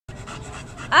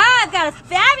I've got a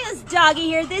fabulous doggy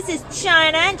here. This is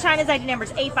China, and China's ID number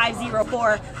is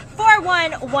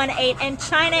A5044118. And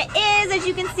China is, as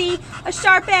you can see, a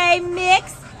Shar Pei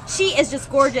mix. She is just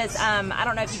gorgeous. I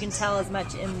don't know if you can tell as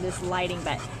much in this lighting,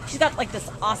 but she's got like this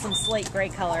awesome slate gray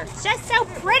color. Just so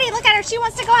pretty. Look at her. She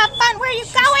wants to go have fun. Where are you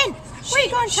going? Where are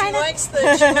you going, China?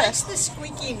 She likes the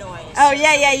squeaky noise. Oh,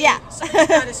 yeah. So it's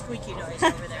not a squeaky noise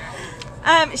over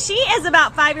there. She is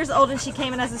about 5 years old, and she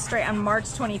came in as a stray on March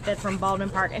 25th from Baldwin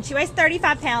Park, and she weighs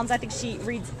 35 pounds. I think she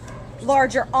reads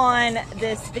larger on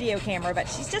this video camera, but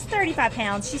she's just 35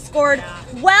 pounds. She scored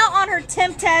well on her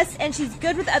temp test, and she's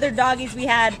good with other doggies. We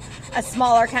had a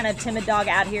smaller kind of timid dog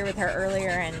out here with her earlier,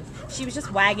 and she was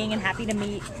just wagging and happy to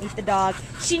meet the dog.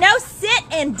 She knows sit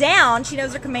and down. She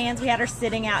knows her commands. We had her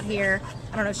sitting out here.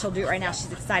 I don't know if she'll do it right now. She's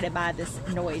excited by this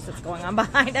noise that's going on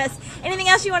behind us. Anything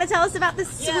else you want to tell us about this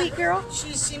sweet girl?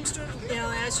 She seems to,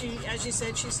 as you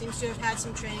said, she seems to have had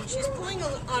some training. She's pulling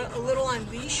a little on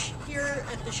leash here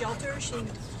at the shelter. She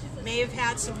may have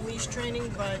had some leash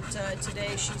training, but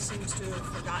today she seems to have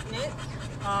forgotten it.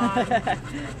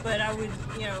 But I would,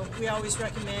 we always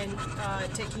recommend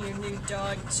taking your new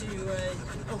dog to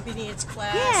obedience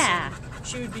class. Yeah.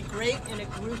 She would be great in a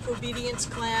group obedience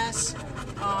class.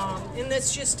 And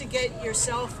that's just to get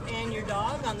yourself and your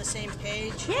dog on the same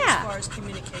page as far as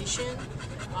communication.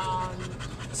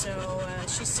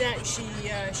 She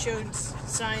showed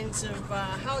signs of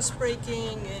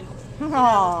housebreaking and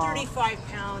 35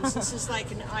 pounds. This is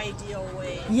like an ideal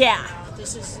weight. Yeah.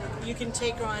 This is, you can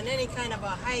take her on any kind of a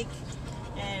hike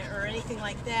or anything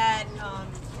like that, a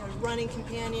running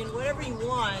companion, whatever you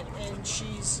want, and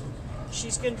she's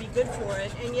going to be good for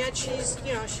it. And yet she's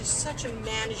such a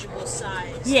manageable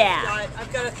size. Yeah.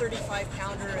 I've got a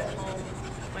 35-pounder at home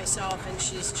myself, and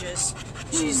she's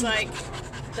like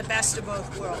the best of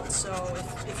both worlds. So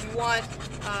if you want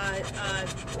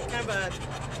kind of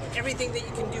everything that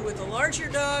you can do with a larger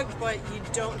dog, but you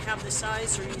don't have the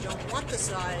size or you don't want the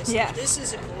size, this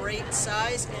is a great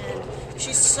size, and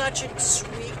she's such a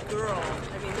sweet girl.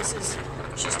 I mean,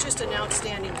 she's just an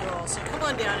outstanding girl. So come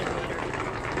on down and meet her.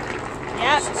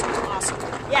 Yep. She's awesome.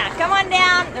 Yeah, come on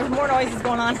down. There's more noises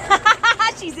going on.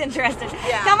 She's interested.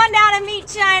 Yeah. Come on down and meet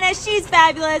China. She's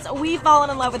fabulous. We've fallen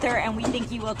in love with her, and we think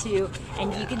you will too.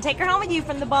 And you can take her home with you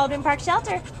from the Baldwin Park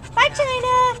shelter. Bye,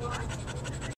 China.